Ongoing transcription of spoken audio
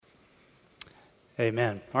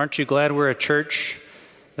Amen. Aren't you glad we're a church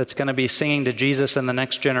that's going to be singing to Jesus in the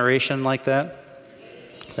next generation like that?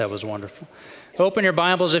 That was wonderful. Open your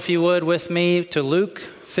Bibles, if you would, with me to Luke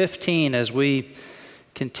 15 as we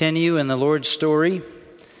continue in the Lord's story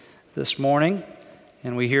this morning.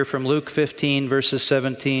 And we hear from Luke 15, verses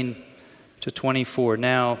 17 to 24.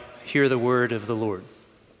 Now, hear the word of the Lord.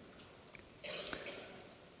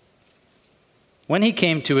 When he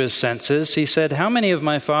came to his senses, he said, "How many of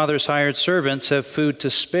my father's hired servants have food to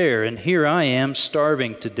spare, and here I am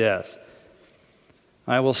starving to death?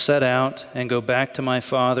 I will set out and go back to my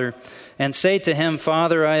father and say to him,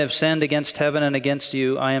 'Father, I have sinned against heaven and against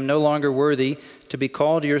you. I am no longer worthy to be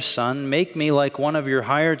called your son. Make me like one of your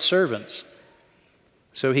hired servants.'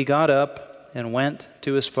 So he got up and went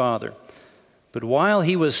to his father. But while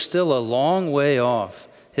he was still a long way off,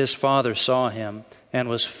 his father saw him and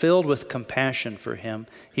was filled with compassion for him.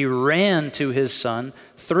 He ran to his son,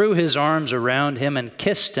 threw his arms around him, and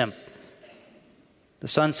kissed him. The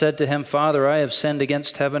son said to him, 'Father, I have sinned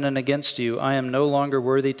against heaven and against you. I am no longer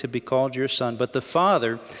worthy to be called your son.' But the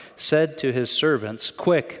father said to his servants,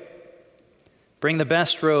 'Quick, bring the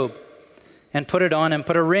best robe and put it on him.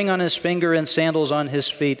 Put a ring on his finger and sandals on his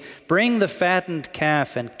feet. Bring the fattened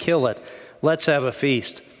calf and kill it. Let's have a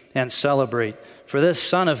feast and celebrate. For this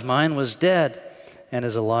son of mine was dead and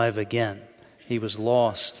is alive again. He was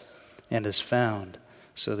lost and is found.'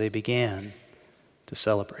 So they began to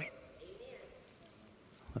celebrate."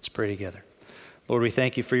 Let's pray together. Lord, we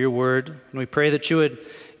thank you for your word, and we pray that you would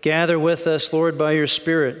gather with us, Lord, by your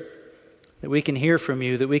Spirit, that we can hear from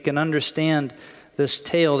you, that we can understand this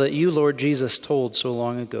tale that you, Lord Jesus, told so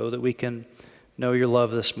long ago, that we can know your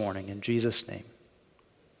love this morning. In Jesus' name,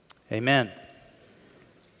 amen.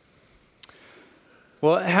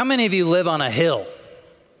 Well, how many of you live on a hill?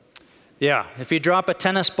 Yeah, if you drop a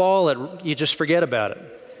tennis ball, you just forget about it.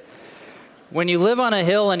 When you live on a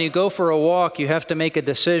hill and you go for a walk, you have to make a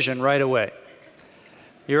decision right away.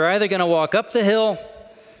 You're either going to walk up the hill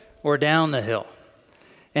or down the hill.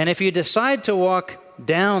 And if you decide to walk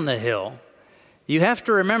down the hill, you have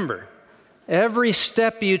to remember, every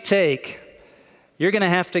step you take, you're going to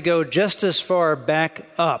have to go just as far back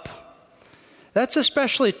up. That's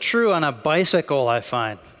especially true on a bicycle, I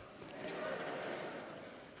find.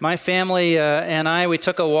 My family and we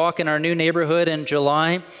took a walk in our new neighborhood in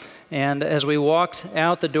July, and as we walked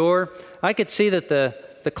out the door, I could see that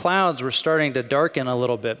the clouds were starting to darken a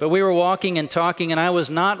little bit. But we were walking and talking, and I was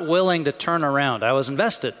not willing to turn around. I was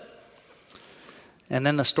invested. And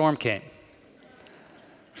then the storm came.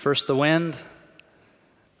 First the wind,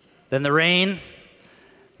 then the rain,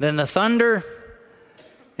 then the thunder,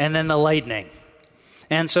 and then the lightning.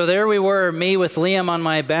 And so there we were, me with Liam on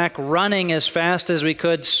my back, running as fast as we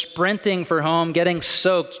could, sprinting for home, getting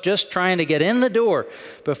soaked, just trying to get in the door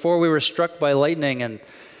before we were struck by lightning and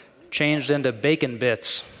changed into bacon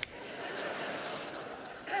bits.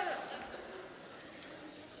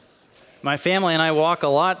 My family and I walk a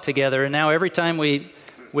lot together, and now every time we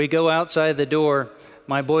go outside the door,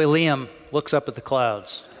 my boy Liam looks up at the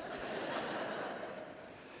clouds.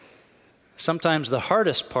 Sometimes the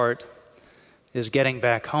hardest part is getting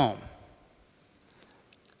back home.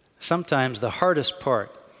 Sometimes the hardest part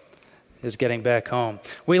is getting back home.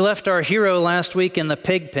 We left our hero last week in the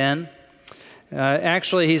pig pen.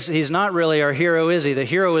 Actually, he's not really our hero, is he? The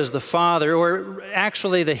hero is the Father, or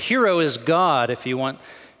actually the hero is God, if you want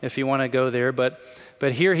to go there. But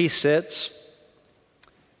here he sits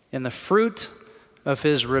in the fruit of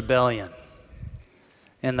his rebellion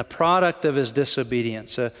and the product of his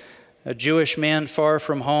disobedience. A Jewish man far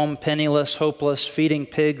from home, penniless, hopeless, feeding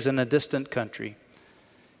pigs in a distant country.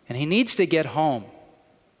 And he needs to get home,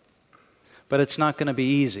 but it's not going to be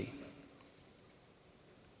easy.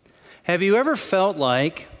 Have you ever felt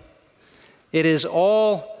like it is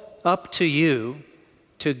all up to you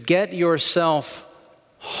to get yourself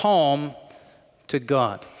home to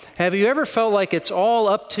God? Have you ever felt like it's all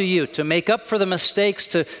up to you to make up for the mistakes,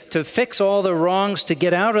 to fix all the wrongs, to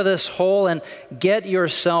get out of this hole and get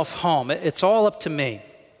yourself home? It's all up to me.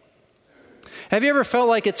 Have you ever felt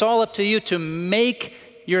like it's all up to you to make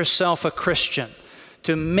yourself a Christian?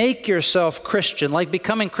 To make yourself Christian, like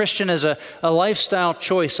becoming Christian is a lifestyle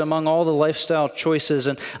choice among all the lifestyle choices.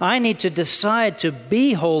 And I need to decide to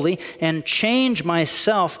be holy and change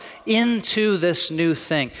myself into this new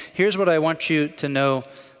thing. Here's what I want you to know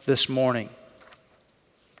this morning.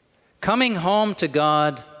 Coming home to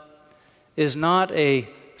God is not a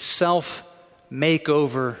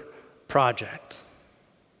self-makeover project.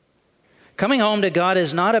 Coming home to God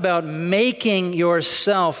is not about making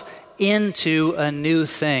yourself into a new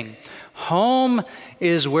thing. Home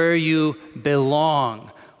is where you belong.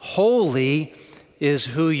 Holy is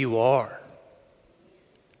who you are.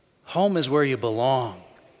 Home is where you belong.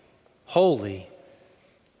 Holy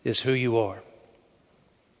is who you are.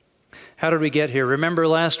 How did we get here? Remember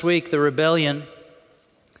last week, the rebellion.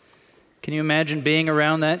 Can you imagine being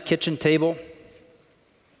around that kitchen table?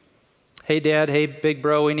 Hey, Dad. Hey, big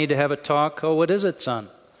bro, we need to have a talk. Oh, what is it, son?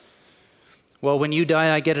 Well, when you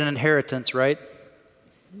die, I get an inheritance, right?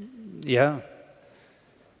 Yeah.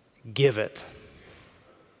 Give it.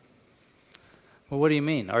 Well, what do you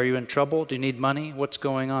mean? Are you in trouble? Do you need money? What's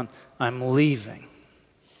going on? I'm leaving.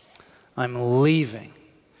 I'm leaving.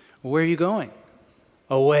 Where are you going?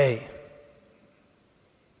 Away.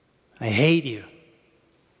 I hate you.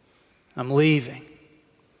 I'm leaving.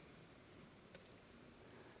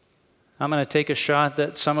 I'm going to take a shot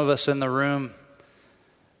that some of us in the room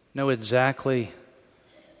know exactly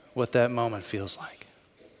what that moment feels like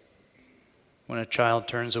when a child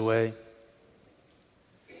turns away.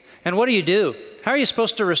 And what do? How are you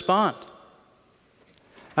supposed to respond?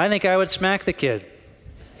 I think I would smack the kid.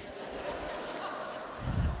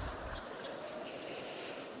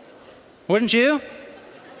 Wouldn't you?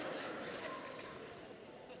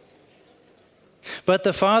 But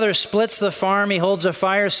the father splits the farm. He holds a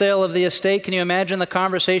fire sale of the estate. Can you imagine the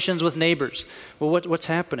conversations with neighbors? Well, what's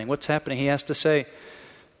happening? What's happening? He has to say,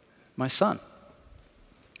 my son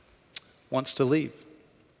wants to leave.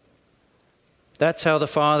 That's how the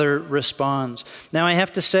father responds. Now, I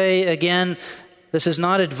have to say again, this is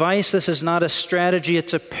not advice, this is not a strategy,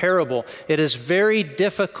 it's a parable. It is very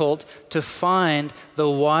difficult to find the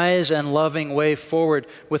wise and loving way forward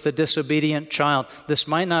with a disobedient child. This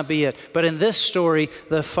might not be it. But in this story,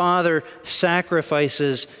 the father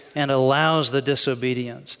sacrifices and allows the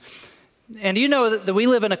disobedience. And you know that we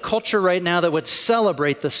live in a culture right now that would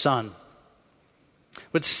celebrate the son.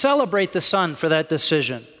 Would celebrate the son for that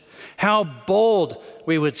decision. How bold,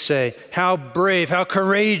 we would say. How brave, how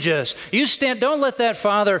courageous. You stand, don't let that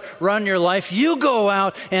father run your life. You go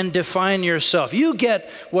out and define yourself. You get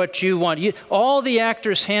what you want. All the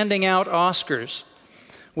actors handing out Oscars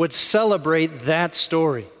would celebrate that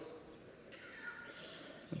story.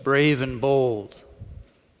 Brave and bold.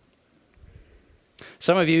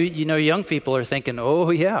 Some of you, young people are thinking, oh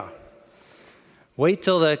yeah, wait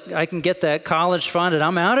till I can get that college fund and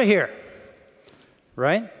I'm out of here.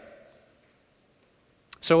 Right?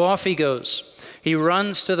 So off he goes. He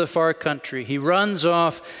runs to the far country. He runs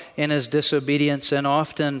off in his disobedience, and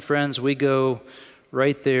often, friends, we go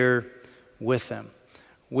right there with him.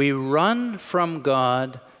 We run from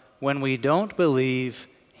God when we don't believe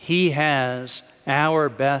He has our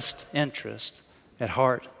best interest at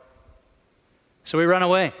heart. So we run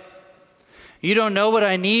away. You don't know what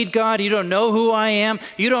I need, God. You don't know who I am.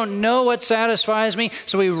 You don't know what satisfies me.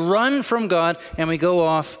 So we run from God and we go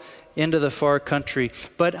off into the far country.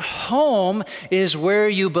 But home is where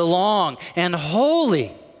you belong, and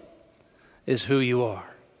holy is who you are.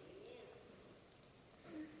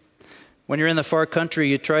 When you're in the far country,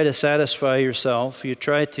 you try to satisfy yourself. You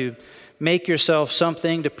try to make yourself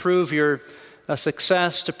something to prove you're a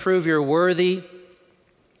success, to prove you're worthy,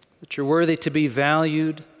 that you're worthy to be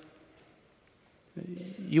valued.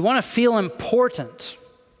 You want to feel important.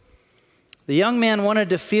 The young man wanted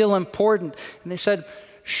to feel important, and they said,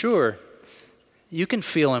 sure, you can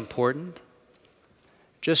feel important.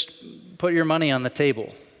 Just put your money on the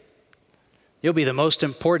table. You'll be the most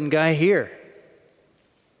important guy here.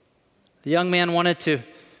 The young man wanted to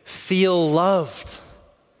feel loved.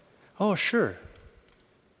 Oh, sure,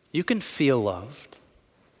 you can feel loved.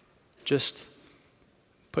 Just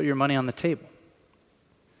put your money on the table.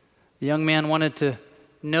 The young man wanted to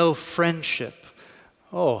know friendship.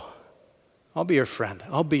 Oh, I'll be your friend.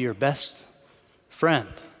 I'll be your best friend.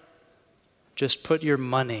 Just put your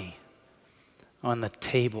money on the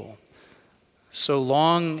table. So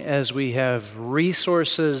long as we have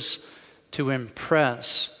resources to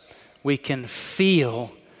impress, we can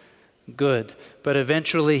feel good. But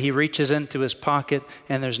eventually he reaches into his pocket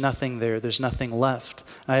and there's nothing there. There's nothing left.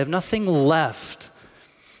 I have nothing left.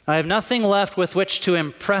 I have nothing left with which to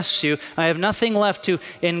impress you. I have nothing left to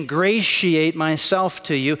ingratiate myself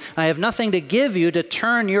to you. I have nothing to give you to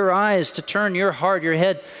turn your eyes, to turn your heart, your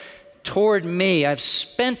head toward me. I've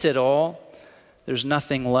spent it all. There's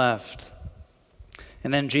nothing left.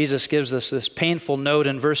 And then Jesus gives us this painful note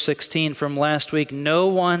in verse 16 from last week. No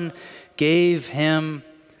one gave him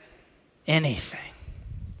anything.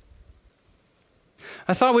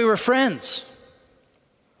 I thought we were friends.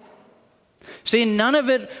 See, none of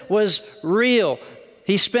it was real.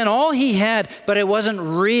 He spent all he had, but it wasn't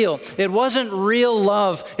real. It wasn't real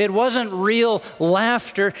love. It wasn't real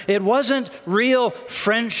laughter. It wasn't real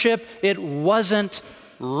friendship. It wasn't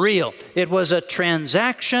real. It was a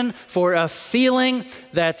transaction for a feeling.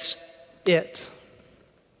 That's it.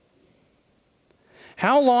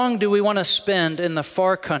 How long do we want to spend in the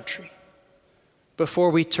far country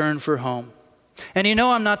before we turn for home? And you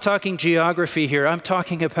know I'm not talking geography here. I'm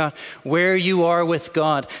talking about where you are with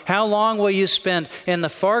God. How long will you spend in the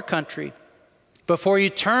far country before you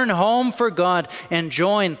turn home for God and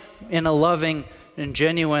join in a loving and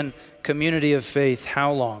genuine community of faith?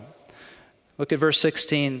 How long? Look at verse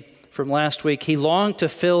 16 from last week. He longed to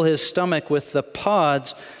fill his stomach with the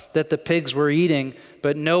pods that the pigs were eating,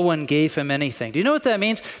 but no one gave him anything. Do you know what that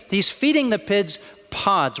means? He's feeding the pigs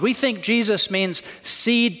pods. We think Jesus means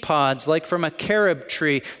seed pods, like from a carob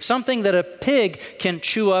tree, something that a pig can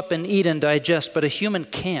chew up and eat and digest, but a human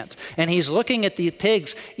can't. And he's looking at the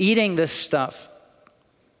pigs eating this stuff,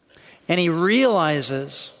 and he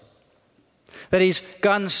realizes that he's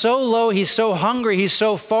gotten so low, he's so hungry, he's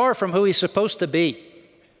so far from who he's supposed to be.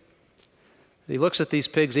 He looks at these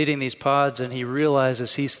pigs eating these pods, and he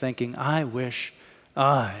realizes he's thinking, I wish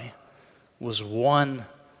I was one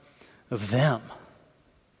of them.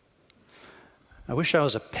 I wish I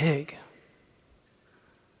was a pig.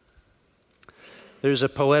 There's a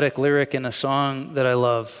poetic lyric in a song that I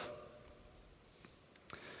love.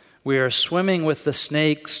 We are swimming with the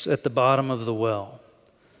snakes at the bottom of the well,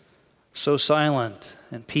 so silent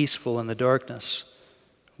and peaceful in the darkness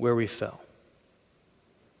where we fell.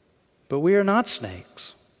 But we are not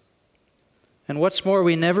snakes. And what's more,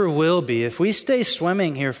 we never will be. If we stay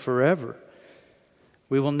swimming here forever,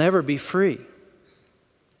 we will never be free.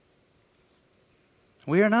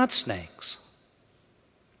 We are not snakes.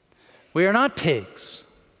 We are not pigs.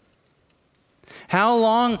 How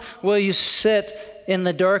long will you sit in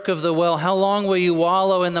the dark of the well? How long will you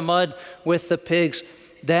wallow in the mud with the pigs?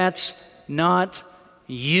 That's not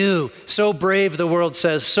you. So brave, the world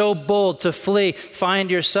says, so bold to flee, find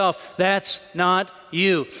yourself. That's not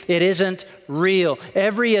you. It isn't real.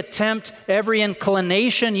 Every attempt, every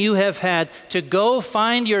inclination you have had to go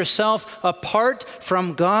find yourself apart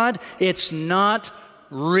from God, it's not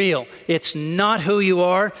real. It's not who you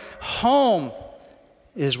are. Home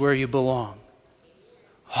is where you belong.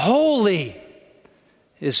 Holy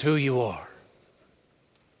is who you are.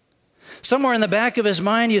 Somewhere in the back of his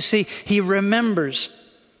mind, you see, he remembers,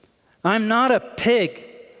 I'm not a pig.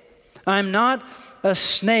 I'm not a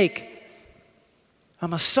snake.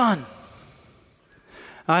 I'm a son.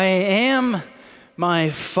 I am my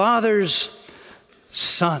Father's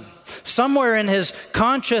son. Somewhere in his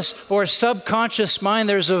conscious or subconscious mind,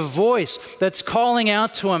 there's a voice that's calling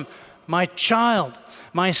out to him, my child,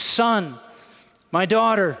 my son, my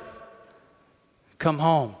daughter, come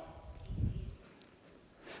home.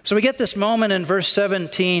 So we get this moment in verse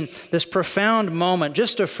 17, this profound moment,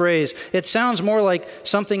 just a phrase. It sounds more like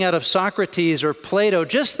something out of Socrates or Plato.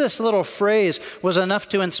 Just this little phrase was enough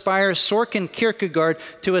to inspire Søren Kierkegaard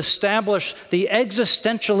to establish the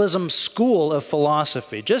existentialism school of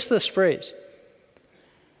philosophy. Just this phrase.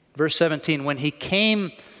 Verse 17, when he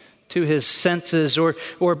came to his senses, or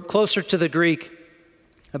closer to the Greek,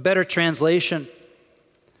 a better translation,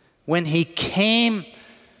 when he came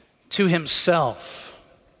to himself.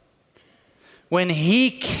 When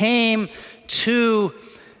he came to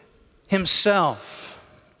himself.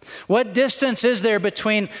 What distance is there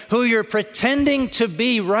between who you're pretending to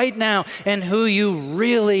be right now and who you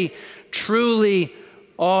really, truly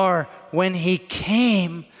are? When he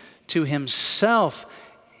came to himself,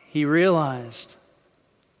 he realized,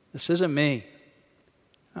 this isn't me.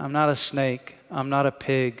 I'm not a snake. I'm not a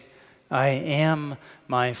pig. I am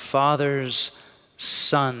my Father's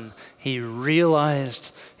son. He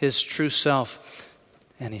realized his true self,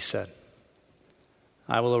 and he said,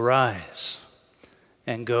 I will arise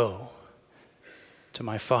and go to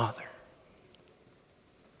my Father.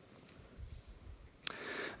 I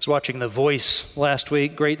was watching The Voice last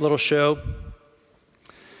week, great little show.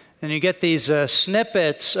 And you get these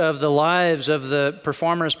snippets of the lives of the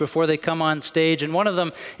performers before they come on stage. And one of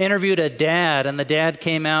them interviewed a dad, and the dad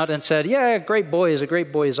came out and said, yeah, great boy, he's a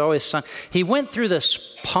great boy, he's always sung. He went through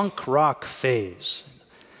this punk rock phase.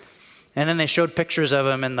 And then they showed pictures of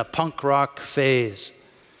him in the punk rock phase.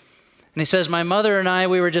 And he says, my mother and I,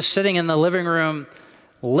 we were just sitting in the living room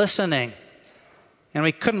listening. And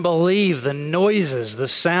we couldn't believe the noises, the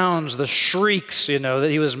sounds, the shrieks, that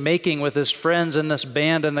he was making with his friends in this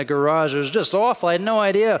band in the garage. It was just awful. I had no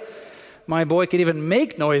idea my boy could even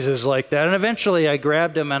make noises like that. And eventually I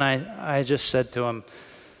grabbed him and I just said to him,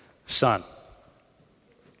 son,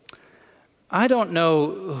 I don't know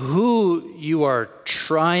who you are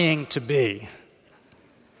trying to be,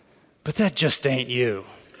 but that just ain't you.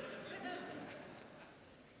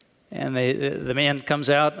 And the man comes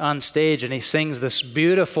out on stage and he sings this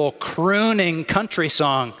beautiful crooning country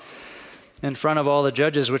song in front of all the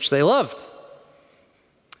judges, which they loved.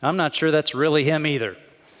 I'm not sure that's really him either,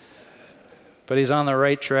 but he's on the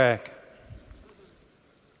right track.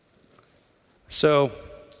 So,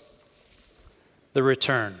 the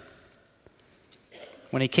return.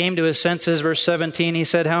 When he came to his senses, verse 17, he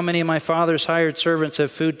said, "How many of my father's hired servants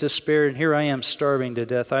have food to spare, and here I am starving to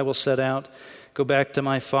death? I will set out, go back to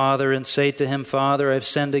my father, and say to him, 'Father, I've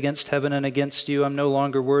sinned against heaven and against you. I'm no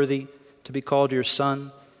longer worthy to be called your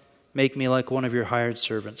son. Make me like one of your hired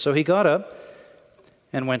servants.'" So he got up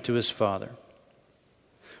and went to his father.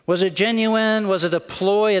 Was it genuine? Was it a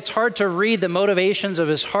ploy? It's hard to read the motivations of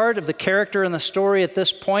his heart, of the character in the story at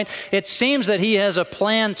this point. It seems that he has a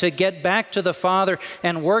plan to get back to the father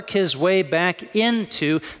and work his way back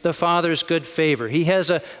into the father's good favor. He has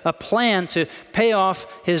a plan to pay off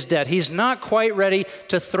his debt. He's not quite ready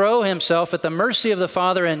to throw himself at the mercy of the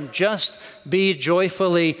father and just be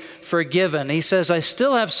joyfully forgiven. He says, I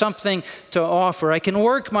still have something to offer. I can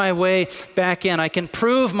work my way back in. I can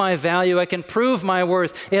prove my value. I can prove my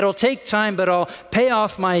worth. It'll take time, but I'll pay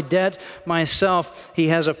off my debt myself. He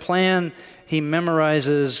has a plan. He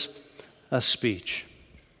memorizes a speech.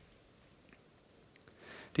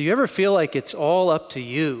 Do you ever feel like it's all up to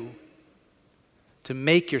you to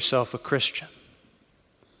make yourself a Christian?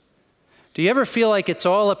 Do you ever feel like it's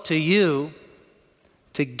all up to you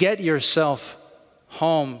to get yourself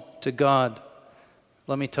home to God?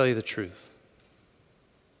 Let me tell you the truth.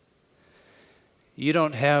 You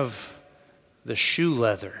don't have the shoe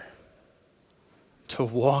leather to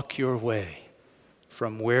walk your way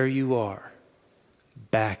from where you are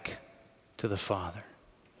back to the Father.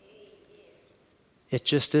 It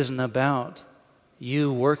just isn't about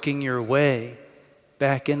you working your way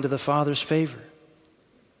back into the Father's favor.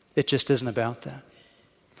 It just isn't about that.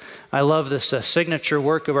 I love this signature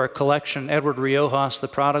work of our collection, Edward Riojas, The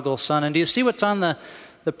Prodigal Son. And do you see what's on the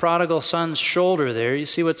prodigal son's shoulder there? You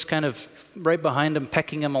see what's kind of right behind him,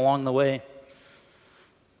 pecking him along the way?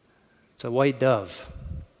 It's a white dove.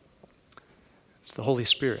 It's the Holy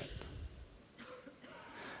Spirit.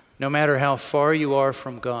 No matter how far you are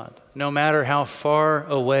from God, no matter how far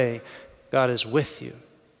away, God is with you.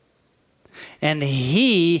 And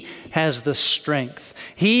He has the strength.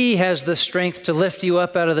 He has the strength to lift you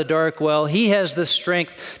up out of the dark well. He has the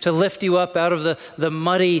strength to lift you up out of the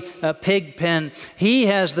muddy pig pen. He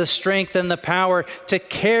has the strength and the power to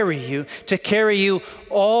carry you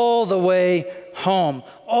all the way home,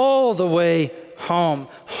 all the way home.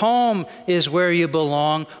 Home is where you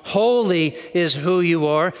belong. Holy is who you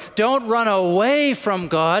are. Don't run away from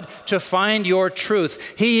God to find your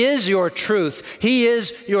truth. He is your truth. He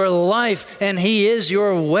is your life, and He is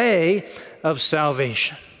your way of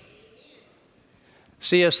salvation.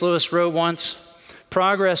 C.S. Lewis wrote once,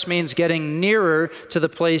 progress means getting nearer to the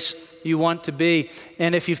place you want to be.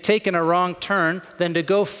 And if you've taken a wrong turn, then to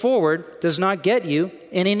go forward does not get you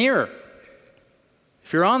any nearer.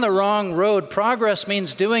 If you're on the wrong road, progress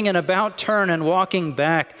means doing an about turn and walking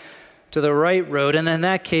back to the right road. And in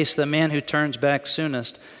that case, the man who turns back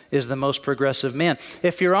soonest is the most progressive man.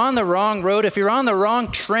 If you're on the wrong road, if you're on the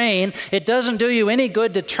wrong train, it doesn't do you any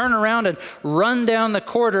good to turn around and run down the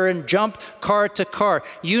corridor and jump car to car.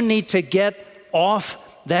 You need to get off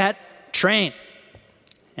that train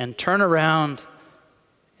and turn around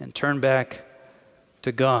and turn back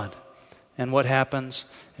to God. And what happens?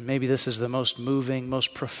 And maybe this is the most moving,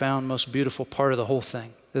 most profound, most beautiful part of the whole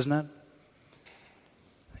thing, isn't it?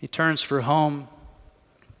 He turns for home.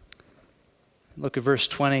 Look at verse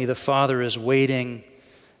 20. The father is waiting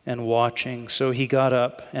and watching. So he got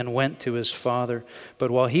up and went to his father. But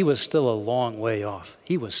while he was still a long way off,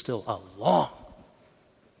 his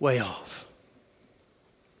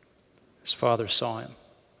father saw him.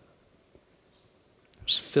 He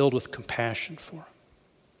was filled with compassion for him.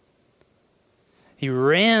 He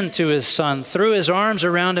ran to his son, threw his arms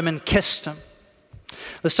around him, and kissed him.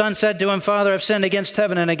 The son said to him, Father, I've sinned against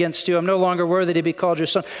heaven and against you. I'm no longer worthy to be called your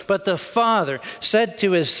son. But the father said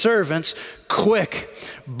to his servants, quick,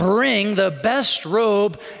 bring the best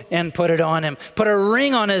robe and put it on him. Put a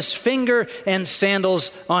ring on his finger and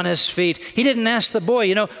sandals on his feet. He didn't ask the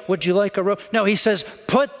boy, would you like a robe? No, he says,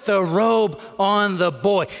 put the robe on the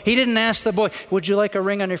boy. He didn't ask the boy, would you like a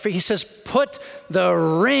ring on your feet? He says, put the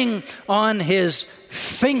ring on his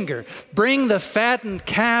finger. Bring the fattened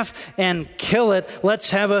calf and kill it. Let's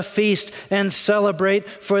have a feast and celebrate,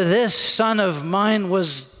 for this son of mine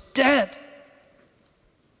was dead.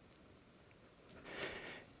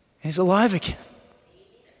 He's alive again.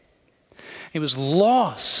 He was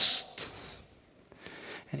lost,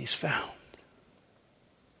 and he's found.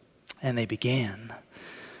 And they began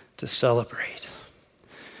to celebrate.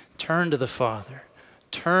 Turn to the Father.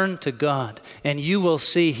 Turn to God, and you will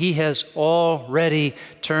see He has already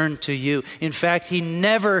turned to you. In fact, He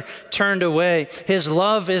never turned away. His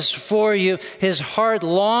love is for you. His heart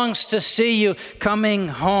longs to see you coming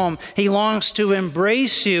home. He longs to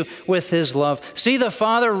embrace you with His love. See the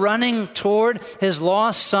Father running toward His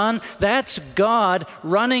lost Son? That's God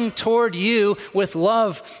running toward you with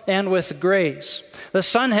love and with grace. The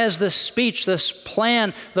Son has this speech, this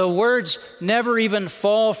plan. The words never even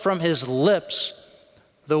fall from His lips.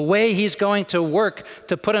 The way He's going to work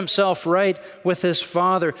to put Himself right with His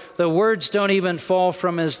Father, the words don't even fall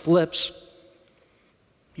from His lips.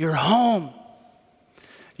 You're home.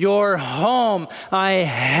 You're home. I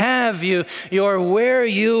have you. You're where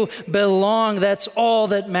you belong. That's all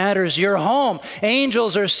that matters. You're home.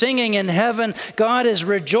 Angels are singing in heaven. God is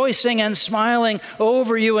rejoicing and smiling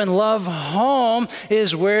over you in love. Home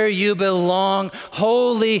is where you belong.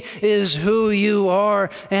 Holy is who you are.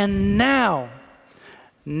 And now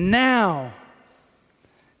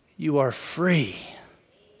you are free.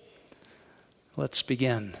 Let's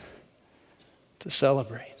begin to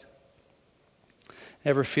celebrate.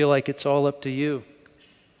 Ever feel like it's all up to you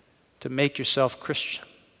to make yourself Christian?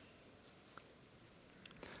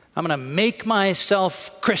 I'm going to make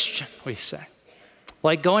myself Christian, we say.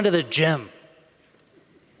 Like going to the gym.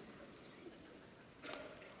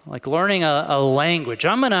 Like learning a language.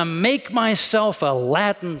 I'm going to make myself a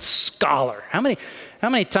Latin scholar. How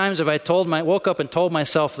many times have I woke up and told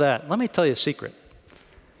myself that? Let me tell you a secret.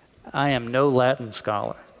 I am no Latin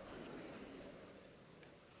scholar.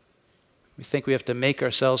 We think we have to make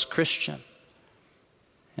ourselves Christian.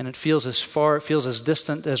 And it feels as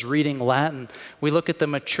distant as reading Latin. We look at the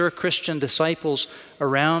mature Christian disciples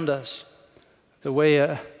around us, the way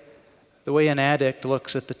an addict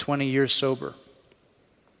looks at the 20 years sober.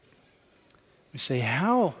 We say,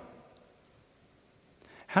 how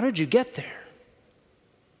did you get there?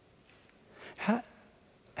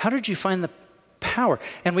 How did you find the power?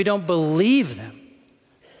 And we don't believe them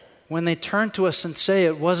when they turn to us and say,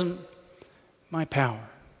 it wasn't my power.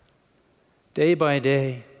 Day by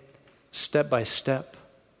day, step by step,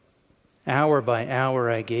 hour by hour,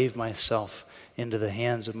 I gave myself into the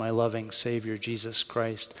hands of my loving Savior, Jesus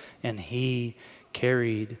Christ, and He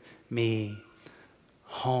carried me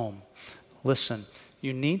home. Listen,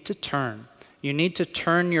 you need to turn. You need to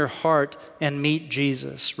turn your heart and meet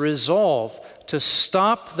Jesus. Resolve to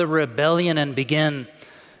stop the rebellion and begin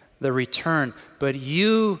the return. But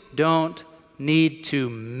you don't need to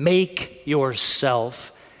make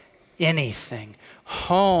yourself anything.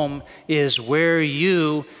 Home is where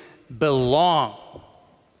you belong.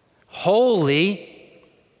 Holy,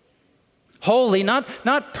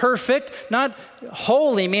 not perfect, not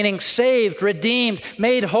holy, meaning saved, redeemed,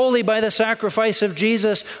 made holy by the sacrifice of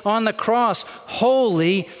Jesus on the cross.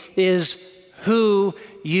 Holy is who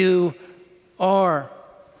you are.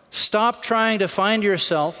 Stop trying to find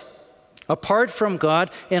yourself apart from God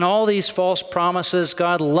in all these false promises.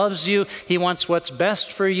 God loves you. He wants what's best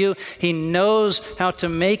for you. He knows how to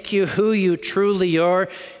make you who you truly are.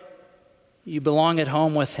 You belong at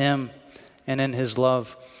home with Him and in His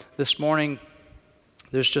love. This morning,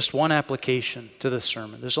 there's just one application to this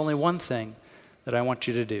sermon. There's only one thing that I want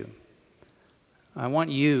you to do. I want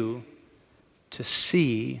you to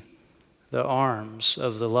see the arms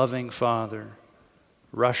of the loving Father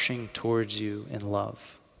rushing towards you in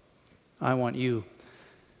love. I want you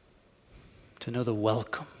to know the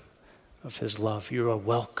welcome of His love. You're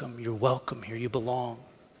welcome. You're welcome here. You belong.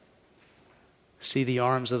 See the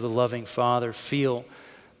arms of the loving Father. Feel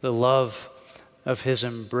the love of His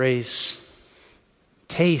embrace.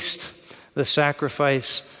 Taste the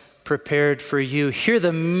sacrifice prepared for you. Hear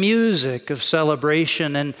the music of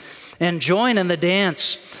celebration and join in the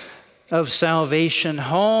dance of salvation.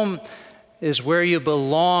 Home is where you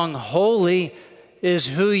belong. Holy is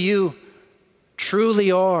who you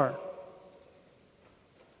truly are.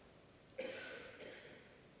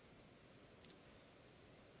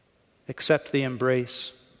 Accept the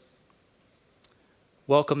embrace.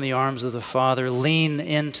 Welcome the arms of the Father. Lean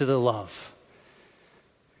into the love.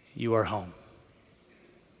 You are home.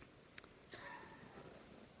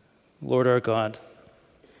 Lord our God,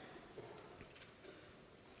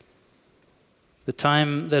 the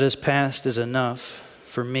time that has passed is enough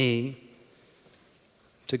for me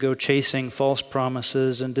to go chasing false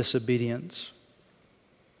promises and disobedience.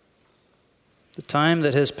 The time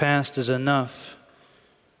that has passed is enough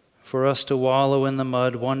for us to wallow in the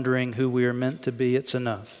mud, wondering who we are meant to be. It's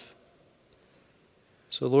enough.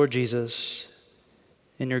 So, Lord Jesus,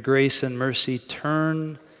 in your grace and mercy,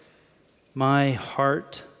 turn my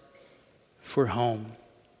heart for home.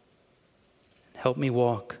 Help me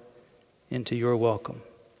walk into your welcome.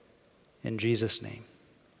 In Jesus' name,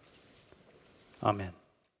 amen.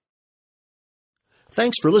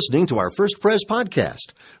 Thanks for listening to our First Pres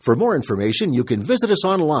podcast. For more information, you can visit us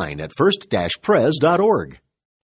online at first-pres.org.